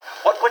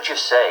What would you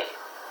say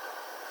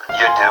you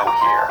do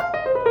here?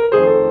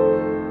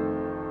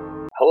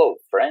 Hello,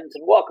 friends,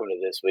 and welcome to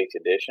this week's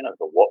edition of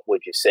the What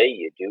Would You Say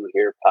You Do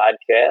Here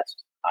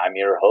podcast. I'm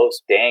your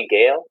host, Dan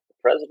Gale, the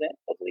president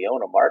of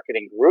Leona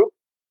Marketing Group.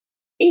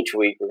 Each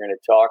week, we're going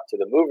to talk to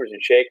the movers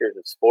and shakers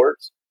of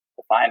sports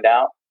to find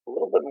out a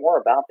little bit more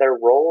about their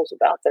roles,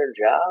 about their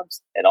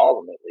jobs, and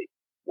ultimately,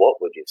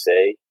 what would you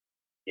say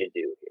you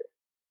do here?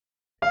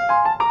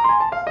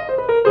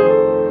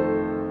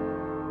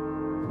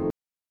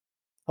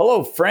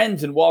 Hello,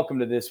 friends, and welcome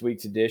to this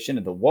week's edition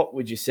of the What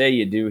Would You Say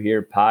You Do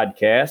Here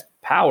podcast,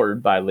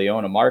 powered by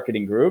Leona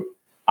Marketing Group.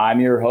 I'm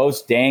your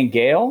host, Dan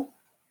Gale,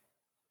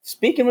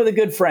 speaking with a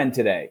good friend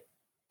today.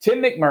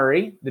 Tim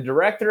McMurray, the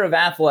director of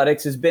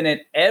athletics, has been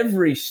at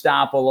every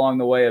stop along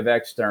the way of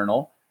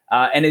external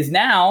and is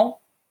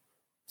now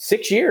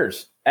 6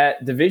 years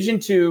at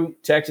Division II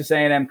Texas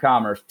A&M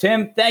Commerce.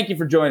 Tim, thank you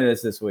for joining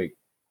us this week.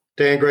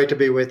 Dan, great to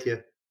be with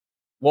you.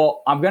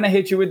 Well, I'm going to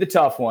hit you with the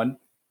tough one.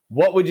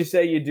 What would you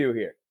say you do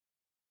here?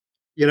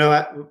 You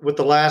know, with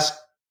the last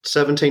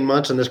 17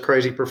 months in this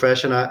crazy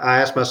profession, I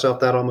ask myself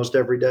that almost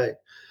every day.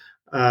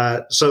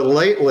 So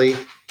lately,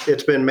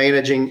 it's been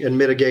managing and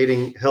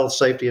mitigating health,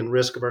 safety, and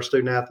risk of our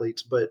student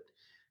athletes. But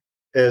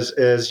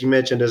as you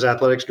mentioned, as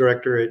athletics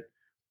director at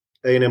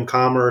A&M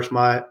Commerce,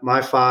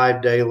 my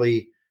 5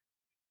 daily,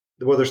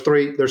 well, there's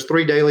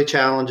three daily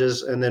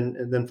challenges and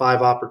then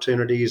 5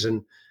 opportunities,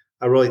 and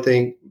I really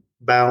think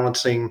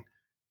balancing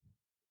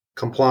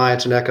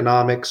compliance and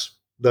economics,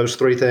 those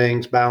 3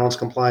 things, balance,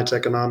 compliance,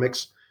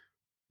 economics,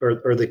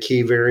 are the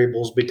key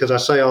variables. Because I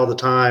say all the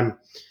time,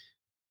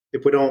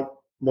 if we don't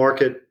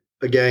market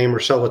a game or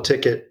sell a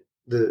ticket,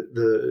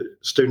 the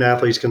student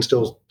athletes can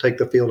still take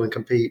the field and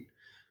compete.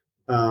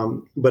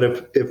 But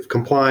if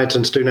compliance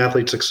and student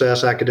athlete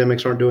success,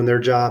 academics aren't doing their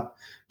job,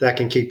 that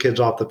can keep kids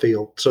off the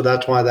field. So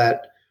that's why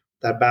that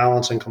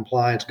balance and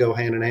compliance go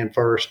hand in hand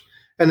first.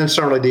 And then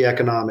certainly the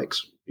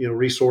economics. You know,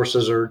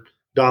 resources are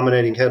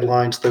dominating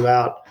headlines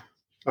throughout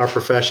our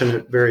profession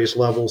at various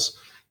levels,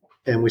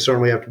 and we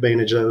certainly have to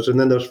manage those. And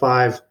then those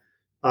 5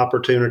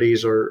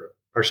 opportunities are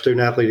our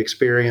student athlete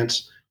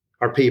experience,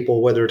 our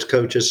people, whether it's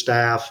coaches,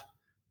 staff,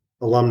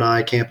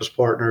 alumni, campus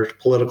partners,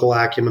 political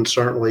acumen,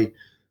 certainly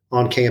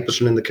on campus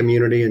and in the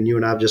community. And you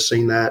and I have just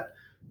seen that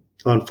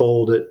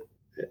unfold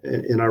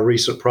in our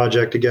recent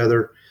project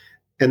together.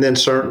 And then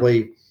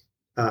certainly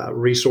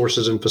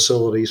resources and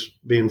facilities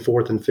being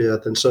 4th and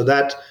 5th. And so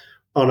that,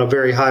 on a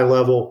very high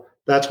level,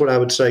 that's what I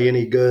would say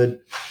any good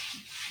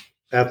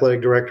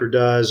athletic director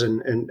does.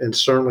 And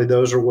certainly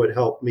those are what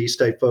help me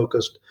stay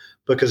focused,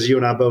 because you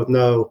and I both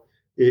know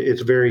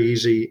it's very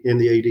easy in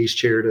the AD's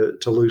chair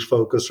to lose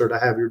focus or to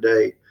have your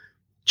day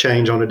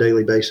change on a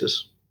daily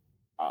basis.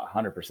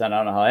 100%. I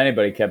don't know how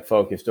anybody kept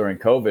focused during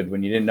COVID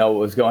when you didn't know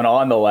what was going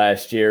on the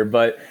last year,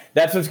 but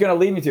that's what's going to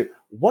lead me to.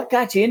 What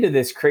got you into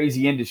this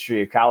crazy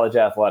industry of college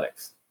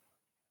athletics?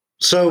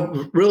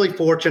 So really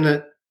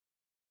fortunate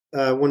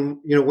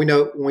when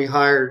we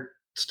hired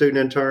student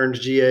interns,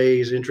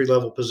 GAs,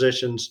 entry-level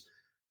positions,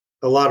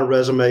 a lot of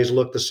resumes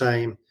look the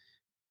same.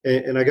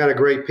 And I got a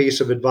great piece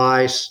of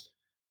advice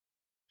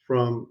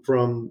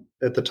from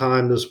at the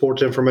time, the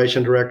sports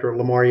information director at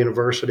Lamar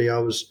University. I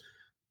was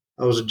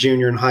a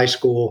junior in high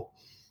school,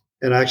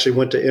 and I actually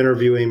went to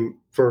interview him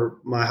for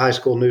my high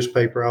school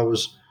newspaper. I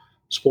was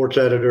sports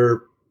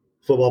editor,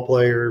 football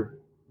player,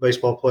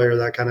 baseball player,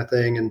 that kind of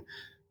thing, and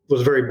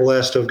was very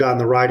blessed to have gotten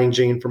the writing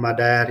gene from my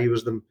dad. He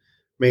was the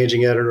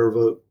managing editor of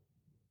a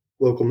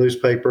local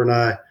newspaper,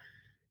 and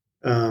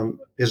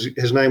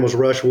his name was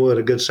Rush Wood,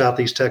 a good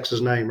Southeast Texas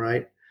name,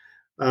 right?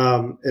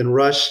 And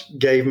Rush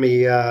gave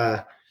me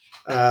a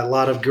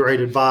lot of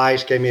great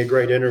advice, gave me a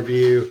great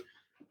interview,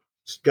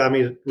 got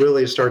me to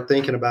really start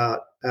thinking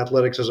about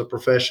athletics as a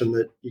profession,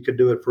 that you could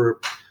do it for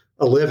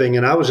a living.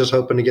 And I was just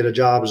hoping to get a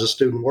job as a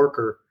student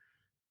worker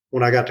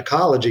when I got to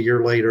college a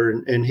year later,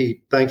 and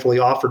he thankfully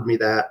offered me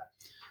that.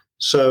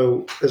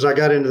 So as I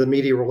got into the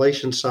media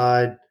relations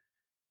side,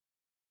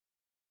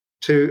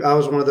 I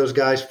was one of those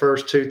guys,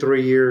 first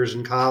 2-3 years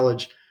in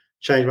college,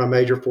 changed my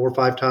major 4 or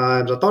 5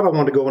 times. I thought I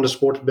wanted to go into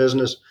sports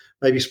business,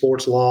 maybe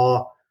sports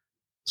law,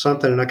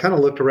 something. And I kind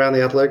of looked around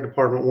the athletic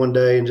department one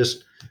day, and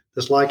just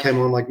this light came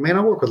on, like, man,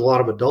 I work with a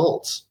lot of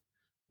adults.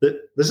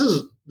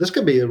 This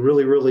could be a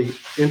really, really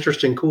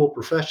interesting, cool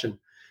profession.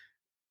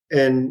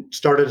 And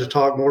started to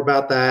talk more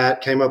about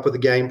that, came up with a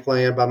game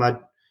plan. By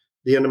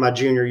the end of my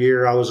junior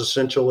year, I was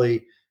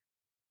essentially,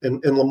 and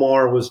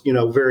Lamar was,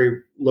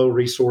 very low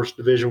resource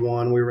Division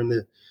I. We were in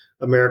the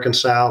American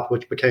South,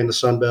 which became the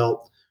Sun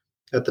Belt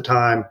at the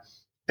time.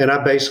 And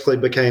I basically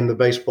became the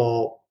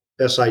baseball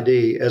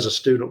SID as a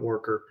student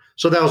worker.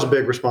 So that was a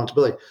big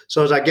responsibility.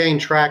 So as I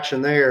gained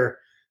traction there,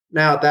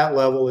 now at that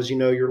level, as you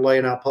know, you're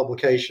laying out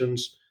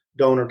publications,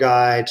 donor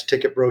guides,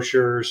 ticket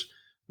brochures,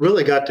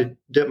 really got to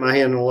dip my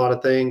hand in a lot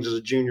of things as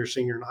a junior,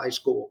 senior in high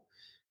school.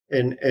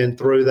 And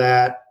through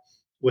that,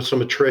 with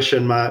some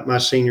attrition my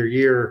senior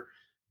year,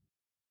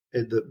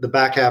 the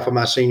back half of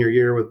my senior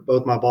year, with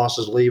both my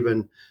bosses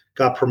leaving,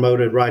 got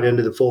promoted right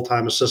into the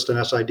full-time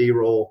assistant SID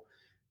role,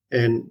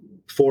 and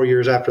 4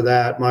 years after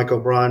that, Mike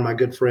O'Brien, my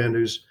good friend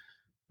who's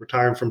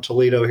retiring from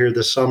Toledo here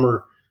this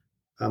summer,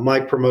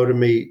 Mike promoted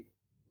me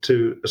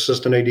to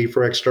assistant AD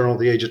for external at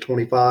the age of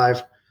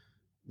 25.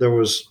 There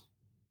was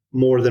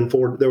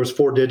there was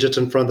 4 digits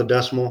in front of the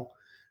decimal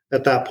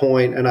at that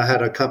point, and I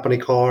had a company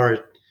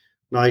car,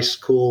 nice,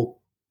 cool,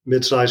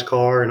 mid-sized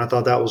car, and I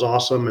thought that was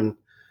awesome. And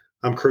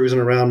I'm cruising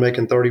around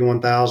making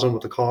 $31,000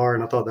 with the car,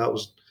 and I thought that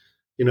was,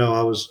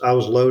 I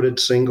was loaded,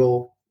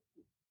 single,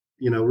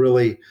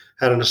 really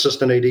had an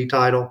assistant AD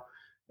title,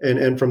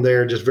 and from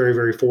there, just very,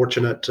 very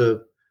fortunate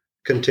to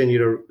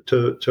continue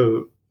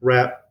to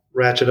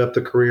ratchet up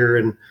the career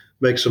and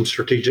make some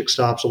strategic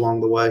stops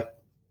along the way.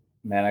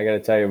 Man, I got to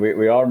tell you,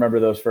 we all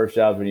remember those first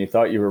jobs when you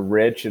thought you were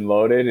rich and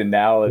loaded, and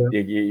now,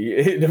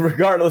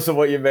 regardless of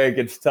what you make,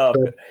 it's tough.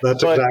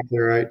 That's exactly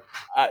right.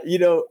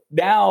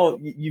 Now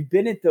you've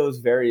been at those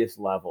various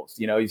levels.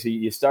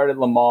 You started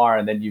Lamar,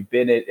 and then you've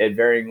been at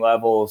varying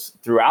levels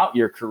throughout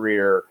your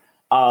career.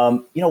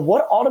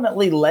 What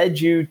ultimately led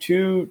you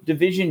to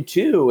Division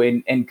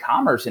II in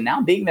commerce, and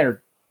now being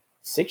there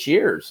 6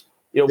 years?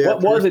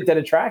 What was it that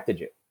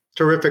attracted you?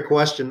 Terrific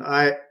question.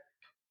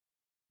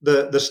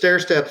 The stair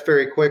steps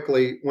very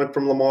quickly went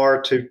from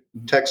Lamar to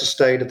Texas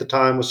State. At the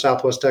time was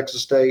Southwest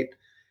Texas State.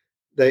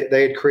 They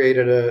had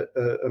created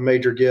a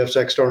major gifts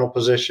external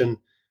position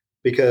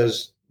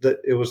because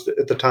it was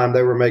at the time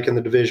they were making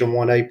the Division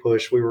 1A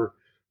push. We were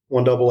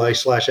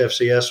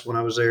 1AA/FCS when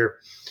I was there.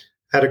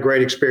 Had a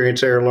great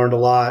experience there. Learned a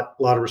lot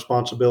of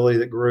responsibility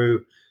that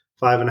grew.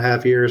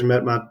 5.5 years.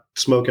 Met my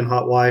smoking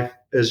hot wife,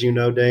 as you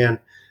know, Dan,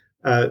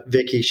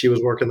 Vicky. She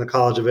was working the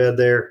College of Ed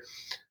there.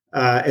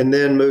 And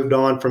then moved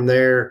on from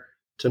there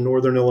to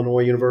Northern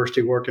Illinois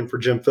University, working for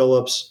Jim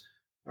Phillips,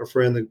 our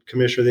friend, the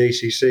commissioner of the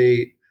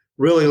ACC.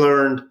 Really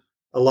learned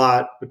a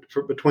lot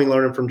between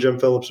learning from Jim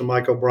Phillips and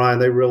Mike O'Brien.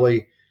 They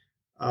really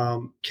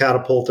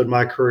catapulted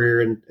my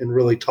career and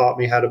really taught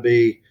me how to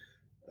be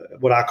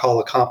what I call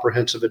a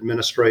comprehensive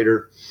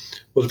administrator.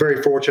 Was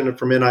very fortunate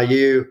from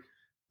NIU.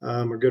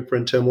 Our good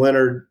friend Tim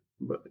Leonard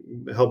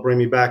helped bring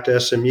me back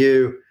to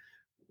SMU.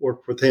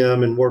 Worked with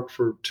him and worked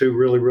for 2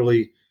 really,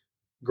 really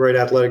great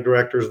athletic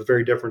directors with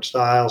very different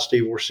styles,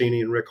 Steve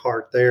Orsini and Rick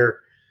Hart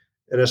there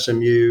at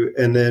SMU.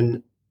 And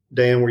then,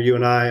 Dan, where you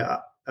and I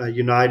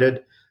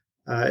united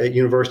at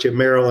University of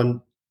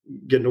Maryland,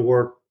 getting to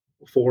work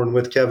for and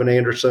with Kevin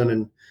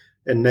Anderson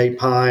and Nate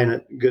Pine, a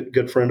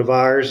good friend of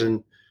ours,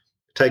 and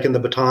taking the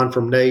baton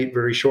from Nate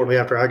very shortly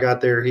after I got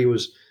there. He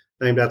was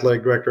named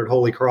athletic director at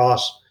Holy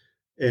Cross,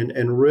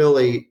 and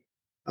really,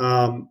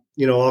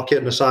 all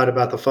kidding aside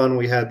about the fun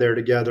we had there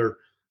together,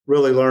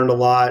 really learned a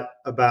lot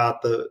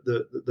about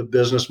the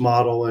business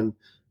model and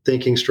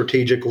thinking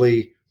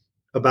strategically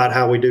about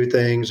how we do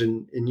things.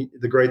 And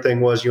the great thing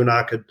was you and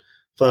I could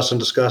fuss and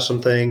discuss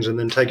some things and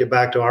then take it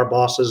back to our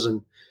bosses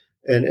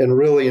and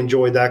really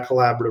enjoyed that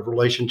collaborative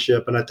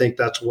relationship. And I think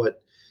that's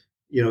what,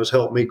 has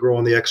helped me grow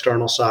on the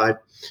external side.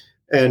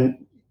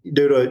 And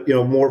due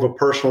to, more of a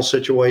personal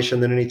situation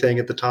than anything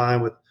at the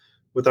time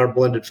with our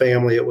blended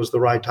family, it was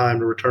the right time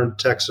to return to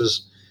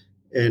Texas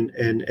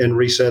and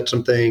reset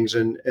some things.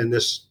 And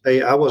this,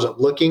 I wasn't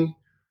looking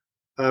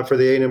for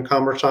the A&M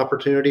Commerce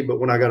opportunity, but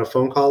when I got a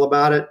phone call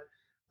about it,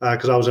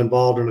 because I was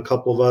involved in a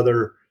couple of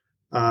other,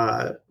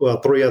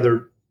 3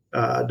 other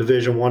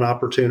Division I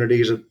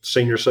opportunities at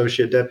senior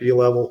associate deputy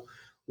level,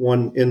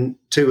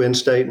 2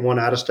 in-state and 1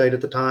 out-of-state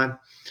at the time.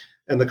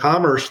 And the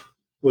commerce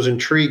was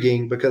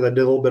intriguing because I did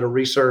a little bit of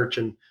research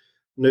and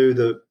knew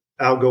the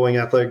outgoing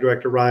athletic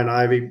director, Ryan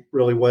Ivey,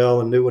 really well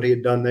and knew what he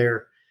had done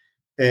there.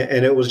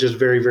 And it was just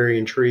very, very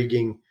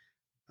intriguing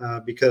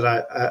because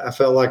I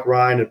felt like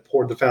Ryan had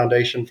poured the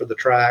foundation for the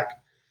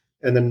track,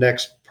 and the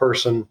next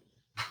person,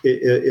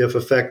 if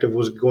effective,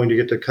 was going to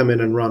get to come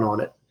in and run on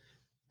it.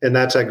 And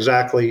that's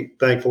exactly,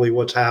 thankfully,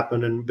 what's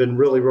happened, and been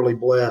really, really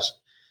blessed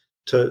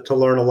to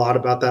learn a lot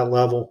about that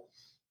level.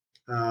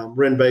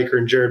 Ren Baker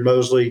and Jared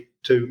Mosley,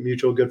 2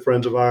 mutual good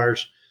friends of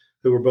ours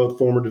who were both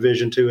former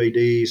Division II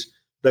ADs,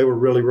 they were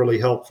really, really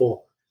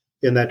helpful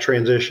in that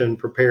transition,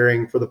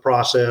 preparing for the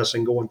process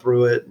and going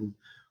through it and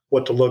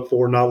what to look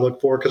for, not look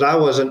for. Because I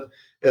wasn't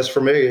as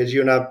familiar as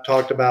you and I've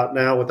talked about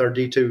now with our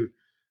D2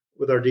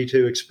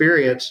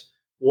 experience,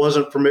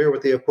 wasn't familiar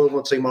with the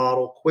equivalency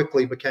model,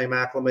 quickly became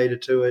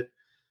acclimated to it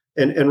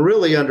and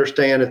really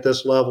understand at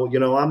this level,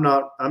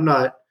 I'm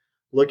not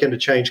looking to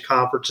change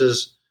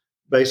conferences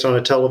based on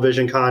a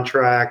television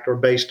contract or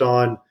based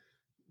on,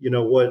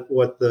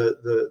 what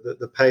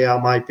the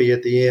payout might be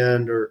at the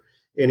end or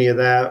any of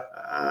that.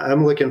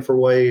 I'm looking for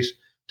ways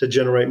to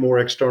generate more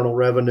external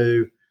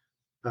revenue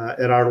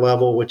at our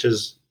level, which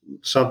is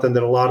something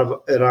that a lot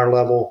of at our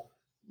level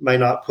may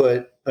not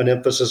put an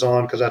emphasis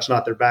on because that's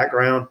not their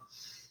background.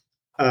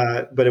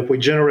 But if we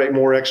generate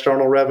more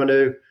external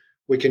revenue,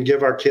 we can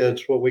give our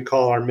kids what we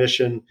call our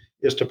mission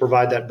is to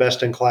provide that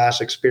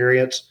best-in-class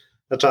experience.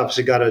 That's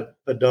obviously got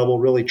a double,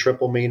 really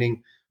triple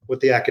meaning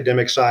with the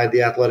academic side,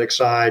 the athletic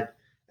side,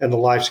 and the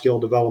life skill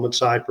development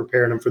side,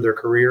 preparing them for their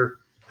career.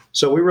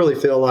 So we really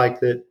feel like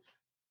that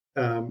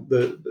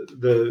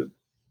the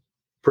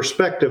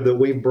perspective that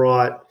we've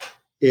brought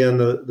in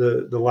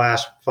the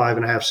last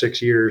 5.5,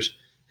 6 years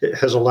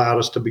has allowed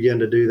us to begin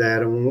to do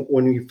that. And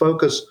when you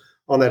focus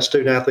on that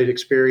student athlete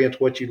experience,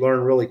 what you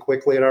learn really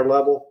quickly at our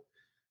level,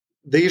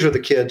 these are the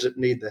kids that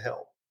need the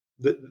help.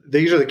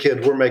 These are the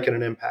kids we're making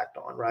an impact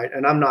on, right?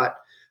 And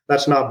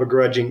that's not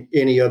begrudging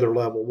any other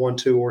level, 1,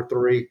 2, or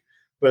 3,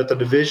 but at the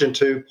Division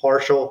II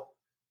partial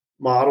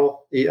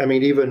model, I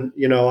mean, even,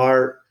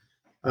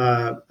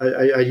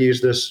 I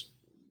use this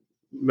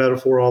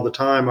metaphor all the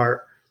time.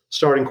 Our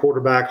starting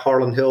quarterback,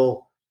 Harlan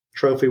Hill,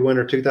 trophy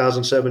winner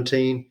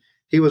 2017,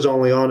 he was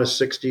only on a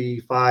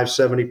 65,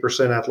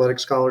 70% athletic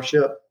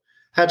scholarship.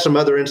 Had some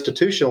other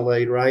institutional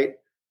aid, right?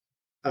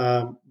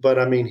 But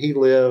I mean, he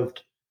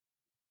lived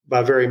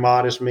by very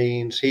modest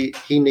means. He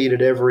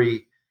needed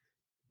every,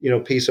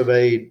 piece of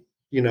aid,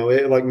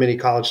 like many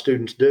college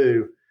students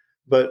do.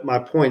 But my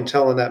point in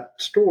telling that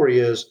story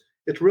is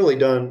it's really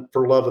done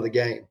for love of the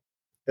game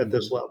at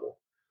this level.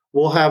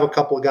 We'll have a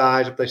couple of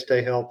guys, if they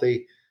stay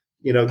healthy,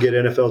 get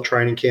NFL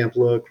training camp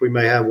looked. We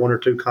may have 1 or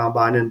 2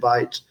 combine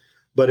invites,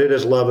 but it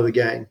is love of the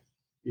game.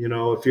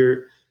 If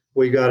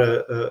we got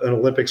an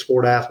Olympic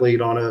sport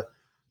athlete on a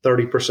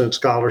 30%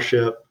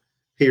 scholarship,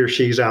 he or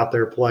she's out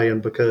there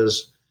playing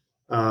because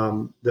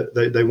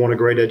they want a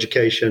great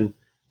education.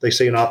 They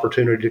see an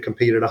opportunity to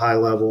compete at a high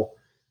level,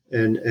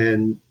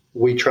 and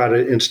we try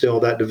to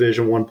instill that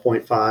Division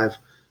 1.5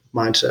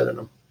 mindset in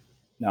them.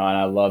 No, and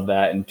I love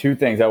that. And 2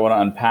 things I want to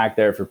unpack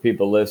there for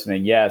people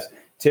listening. Yes,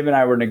 Tim and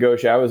I were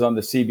negotiating. I was on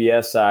the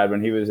CBS side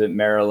when he was at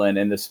Maryland,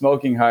 and the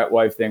smoking hot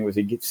wife thing was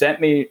he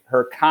sent me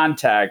her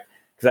contact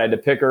because I had to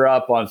pick her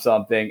up on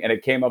something, and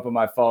it came up on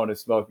my phone as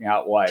smoking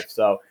hot wife.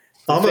 So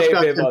almost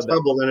got me in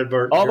trouble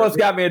inadvertently. Almost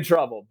got me in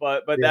trouble,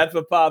 but yeah. That's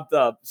what popped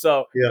up.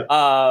 So yeah.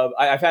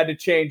 I've had to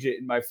change it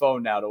in my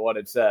phone now to what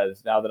it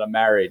says now that I'm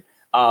married.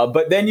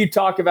 But then you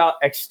talk about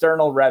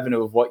external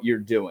revenue of what you're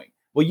doing.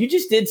 Well, you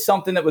just did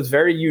something that was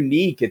very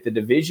unique at the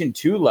Division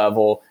II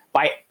level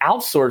by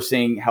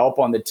outsourcing help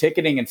on the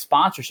ticketing and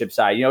sponsorship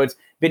side. It's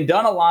been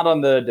done a lot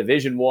on the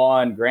Division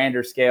I,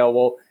 grander scale.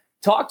 Well,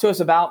 talk to us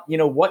about,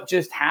 what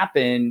just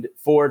happened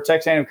for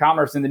Texas A&M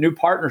Commerce and the new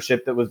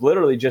partnership that was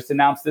literally just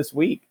announced this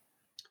week.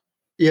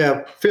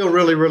 Yeah, feel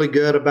really, really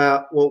good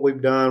about what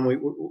we've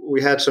done.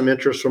 We had some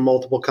interest from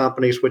multiple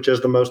companies, which is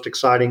the most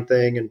exciting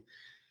thing.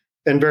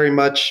 And very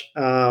much,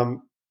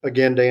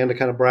 again, Dan, to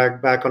kind of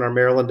brag back on our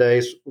Maryland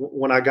days,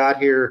 when I got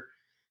here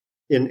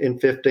in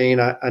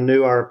 15, I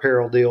knew our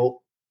apparel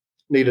deal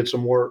needed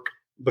some work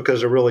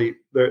because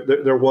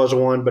there was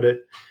one, but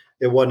it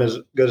wasn't as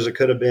good as it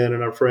could have been.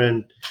 And our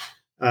friend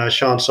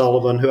Sean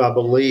Sullivan, who I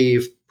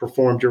believe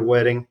performed your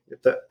wedding,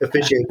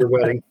 officiated your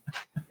wedding,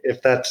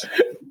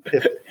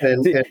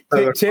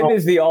 Tim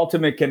is the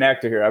ultimate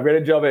connector here. I'm going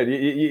to jump in.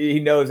 He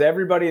knows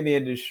everybody in the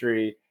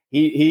industry.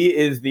 He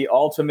is the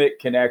ultimate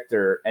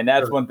connector, and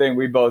that's one thing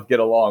we both get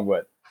along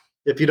with.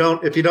 If you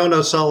don't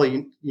know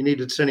Sully, you need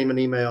to send him an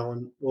email,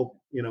 and we'll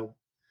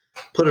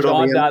put it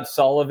on.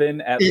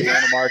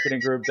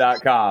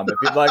 John.Sullivan@LeonaMarketingGroup.com if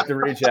you'd like to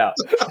reach out.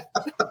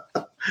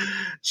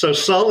 So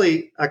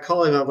Sully, I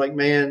call him. I'm like,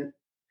 man,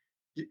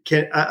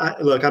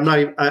 look?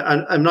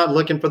 I'm not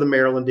looking for the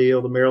Maryland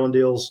deal. The Maryland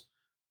deal's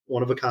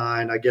one of a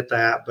kind. I get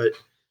that, but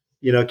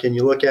can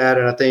you look at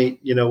it? I think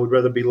we'd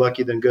rather be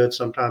lucky than good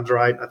sometimes,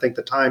 right? I think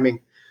the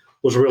timing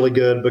was really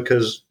good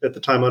because at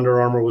the time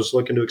Under Armour was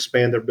looking to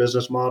expand their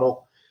business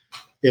model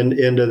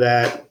into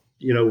that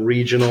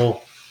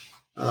regional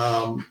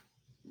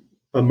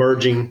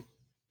emerging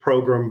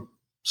program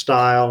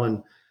style,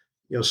 and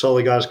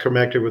Sully got us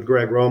connected with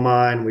Greg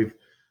Romine.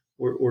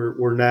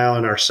 We're now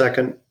in our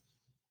second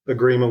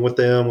agreement with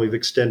them. We've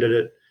extended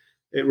it.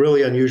 It's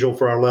really unusual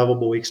for our level,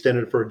 but we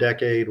extended it for a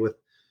decade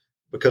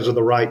because of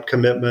the right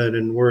commitment,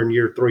 and we're in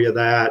year 3 of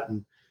that,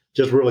 and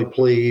just really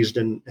pleased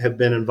and have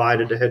been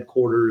invited to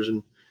headquarters,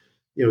 and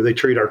they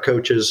treat our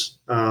coaches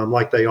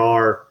like they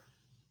are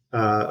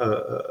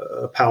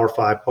a Power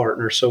 5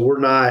 partner. So we're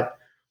not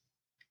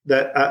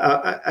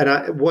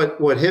that.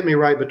 What hit me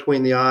right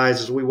between the eyes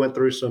is we went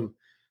through some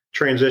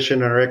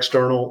transition in our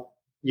external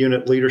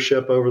unit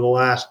leadership over the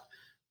last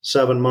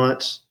 7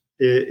 months.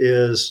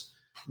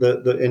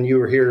 And you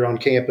were here on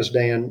campus,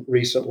 Dan,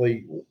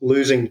 recently,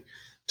 losing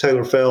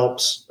Taylor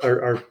Phelps,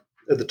 our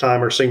at the time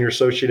our senior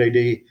associate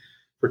AD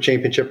for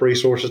Championship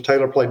Resources.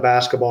 Taylor played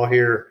basketball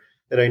here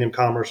at A&M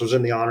Commerce, was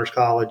in the Honors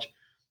College,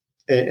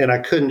 and I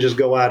couldn't just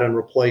go out and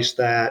replace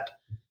that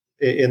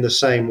in the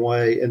same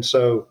way. And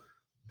so,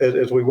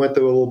 as we went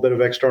through a little bit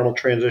of external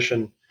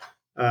transition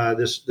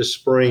this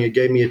spring, it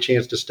gave me a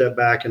chance to step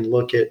back and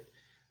look at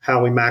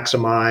how we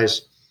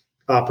maximize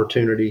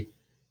opportunity.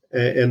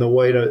 And the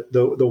way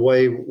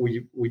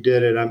we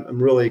did it,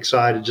 I'm really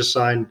excited. Just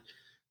signed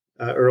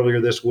earlier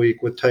this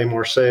week with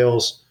Tamar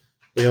Sales,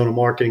 Leona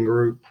Marketing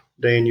Group.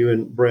 Dan, you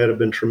and Brett have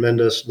been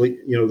tremendous,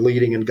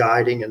 leading and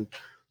guiding and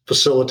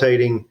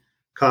facilitating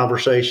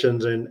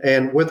conversations,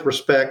 and with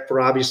respect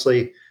for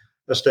obviously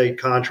a state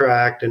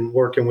contract and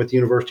working with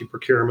university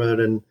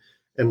procurement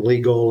and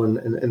legal,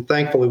 and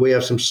thankfully we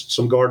have some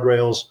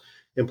guardrails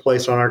in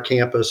place on our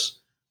campus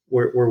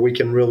where we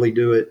can really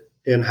do it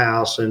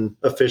in-house and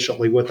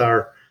efficiently with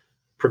our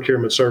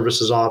procurement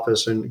services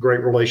office, and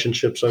great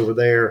relationships over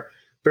there.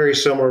 Very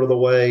similar to the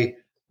way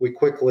we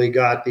quickly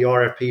got the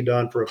RFP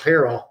done for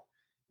apparel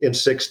in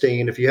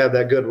 16. If you have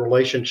that good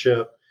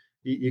relationship,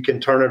 you can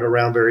turn it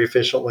around very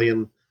efficiently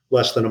in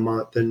less than a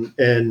month.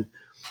 And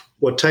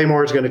what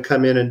Tamar is going to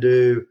come in and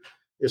do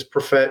is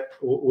perfect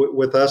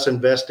with us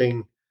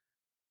investing,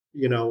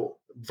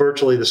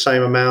 virtually the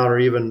same amount or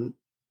even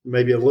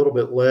maybe a little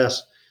bit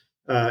less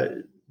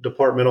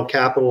departmental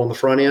capital on the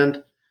front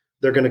end.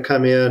 They're going to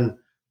come in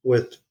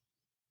with,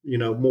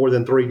 more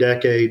than 3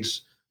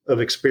 decades of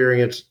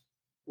experience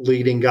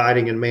leading,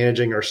 guiding, and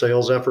managing our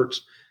sales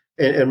efforts.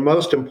 And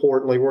most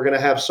importantly, we're going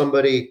to have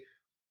somebody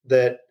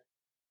that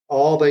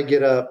all they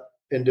get up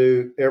and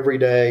do every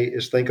day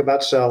is think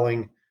about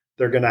selling.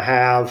 They're going to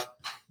have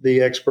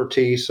the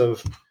expertise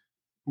of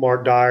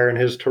Mark Dyer and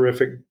his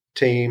terrific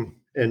team,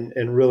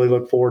 and really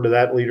look forward to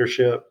that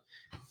leadership.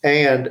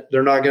 And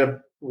they're not going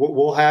to,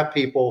 we'll have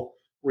people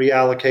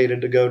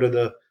reallocated to go to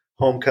the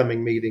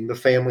homecoming meeting, the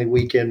family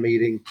weekend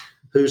meeting,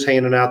 who's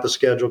handing out the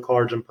schedule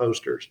cards and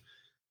posters.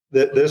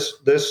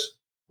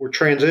 We're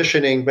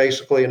transitioning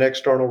basically an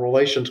external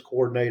relations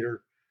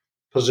coordinator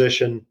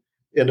position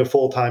into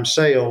full-time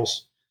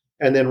sales,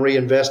 and then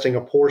reinvesting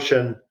a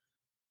portion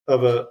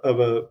of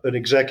an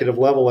executive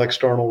level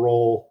external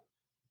role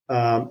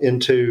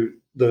into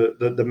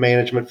the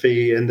management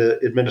fee and the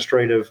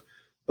administrative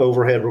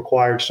overhead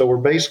required. So we're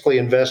basically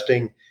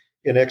investing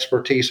in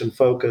expertise and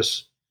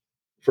focus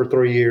for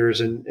 3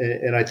 years,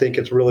 and I think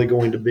it's really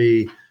going to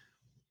be,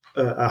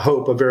 I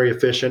hope, a very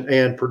efficient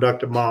and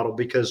productive model,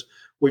 because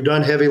we've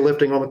done heavy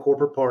lifting on the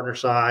corporate partner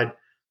side.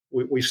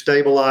 We've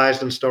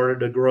stabilized and started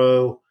to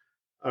grow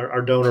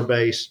our donor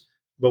base,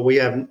 but we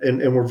have,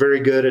 and we're very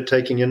good at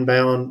taking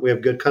inbound. We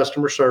have good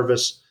customer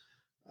service,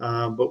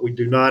 but we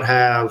do not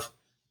have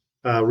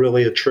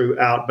really a true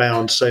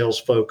outbound sales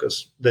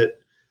focus that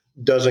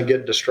doesn't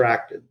get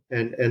distracted.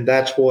 And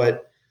that's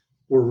what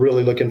we're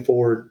really looking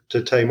forward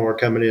to Tamar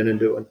coming in and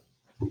doing.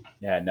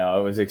 Yeah,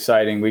 no, it was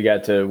exciting. We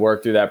got to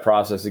work through that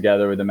process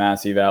together with the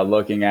Mass Eval,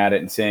 looking at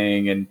it and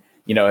seeing, and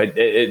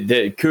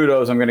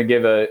kudos. I'm going to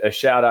give a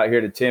shout out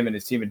here to Tim and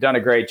his team. Have done a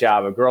great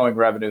job of growing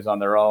revenues on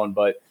their own,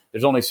 but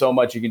there's only so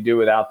much you can do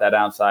without that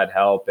outside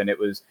help. And it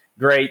was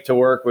great to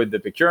work with the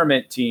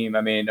procurement team.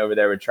 I mean, over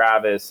there with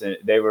Travis, and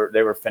they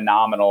were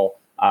phenomenal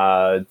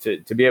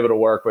to be able to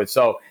work with.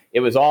 So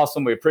it was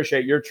awesome. We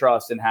appreciate your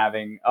trust in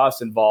having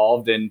us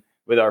involved and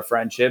with our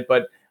friendship.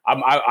 But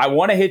I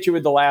want to hit you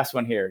with the last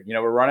one here.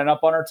 We're running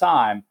up on our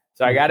time,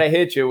 so I got to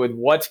hit you with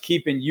what's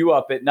keeping you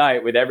up at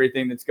night with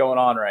everything that's going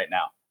on right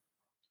now.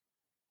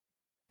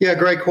 Yeah,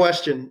 great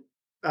question.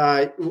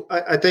 I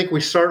think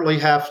we certainly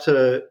have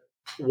to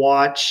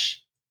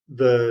watch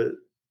the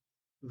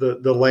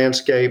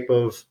landscape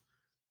of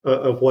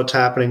what's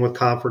happening with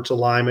conference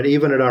alignment,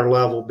 even at our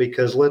level,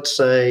 because let's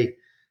say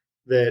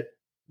that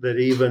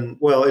even,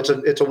 well, it's a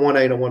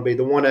 1A and a 1B.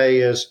 The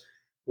 1A is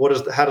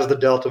how does the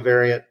Delta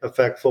variant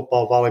affect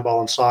football, volleyball,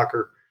 and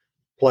soccer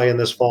play in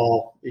this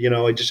fall?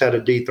 I just had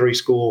a D3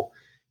 school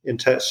in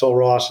Sul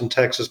Ross in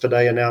Texas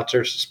today announce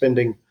they're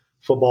suspending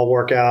football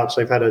workouts.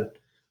 They've had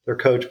their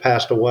coach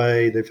passed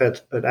away. They've had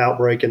an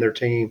outbreak in their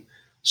team.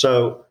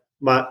 So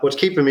what's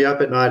keeping me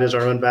up at night is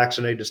our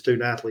unvaccinated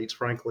student athletes,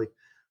 frankly.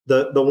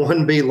 The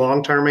 1B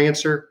long-term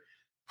answer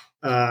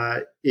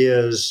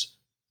is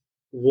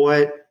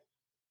you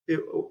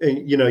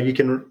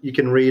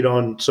can read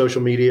on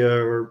social media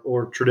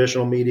or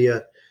traditional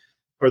media.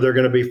 Are there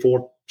going to be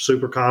 4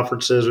 super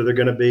conferences? Are there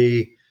going to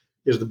be,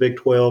 is the Big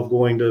 12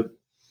 going to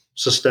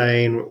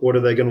sustain? What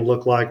are they going to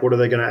look like? What are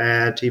they going to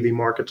add? TV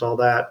markets, all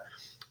that.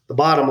 The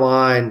bottom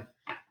line,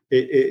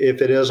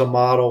 if it is a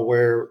model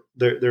where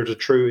there's a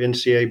true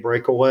NCAA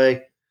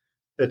breakaway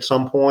at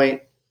some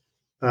point,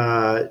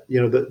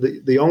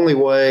 the only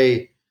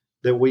way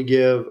that we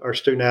give our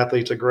student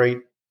athletes a great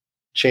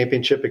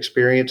championship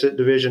experience at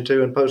Division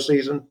II and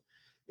postseason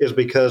is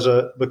because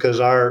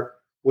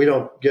we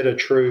don't get a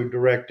true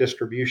direct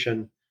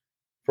distribution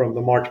from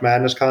the March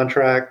Madness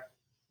contract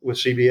with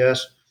CBS,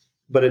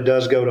 but it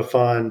does go to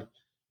fund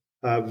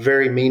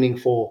very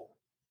meaningful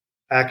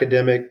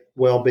academic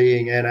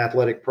well-being and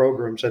athletic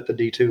programs at the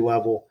D2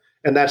 level,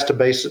 and that's to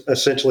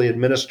essentially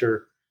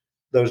administer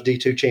those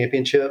D2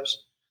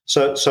 championships.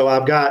 So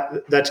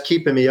that's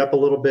keeping me up a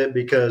little bit,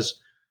 because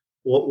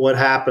what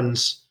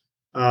happens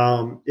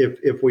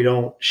if we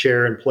don't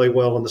share and play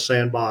well in the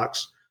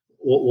sandbox?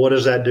 What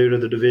does that do to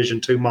the Division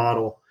II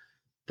model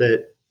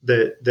that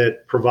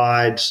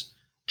provides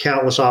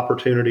countless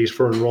opportunities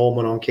for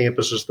enrollment on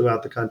campuses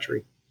throughout the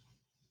country?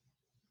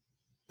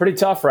 Pretty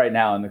tough right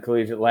now in the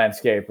collegiate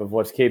landscape of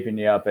what's keeping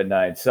you up at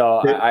night. So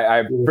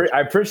I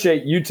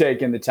appreciate you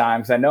taking the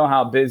time, because I know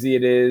how busy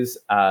it is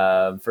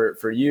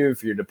for you,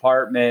 for your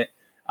department,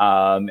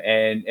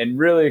 and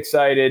really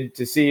excited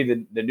to see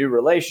the new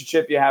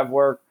relationship you have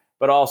work,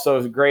 but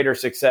also greater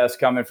success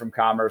coming from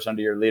Commerce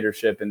under your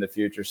leadership in the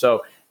future.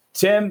 So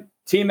Tim,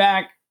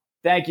 T-Mac,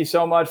 thank you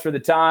so much for the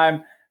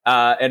time.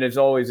 And as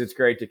always, it's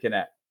great to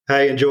connect.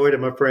 Hey, enjoyed it,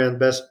 my friend.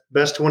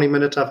 Best 20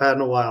 minutes I've had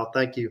in a while.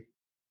 Thank you.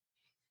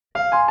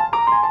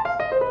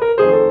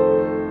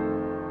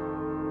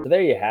 So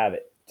there you have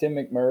it. Tim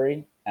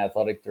McMurray,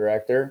 athletic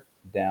director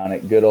down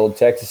at good old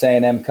Texas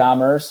A&M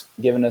Commerce,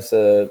 giving us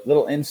a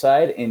little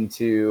insight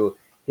into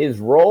his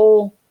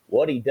role,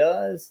 what he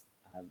does.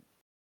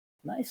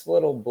 Nice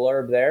little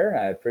blurb there.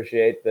 I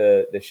appreciate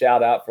the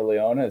shout out for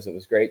Leona, as it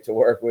was great to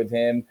work with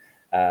him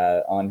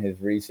on his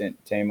recent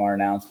Tamar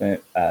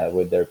announcement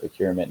with their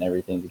procurement and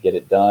everything to get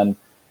it done.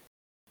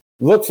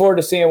 Look forward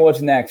to seeing what's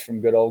next from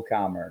good old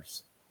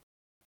Commerce.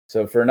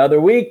 So for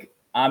another week,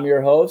 I'm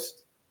your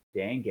host,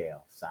 Dan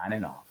Gale,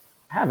 signing off.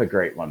 Have a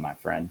great one, my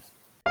friends.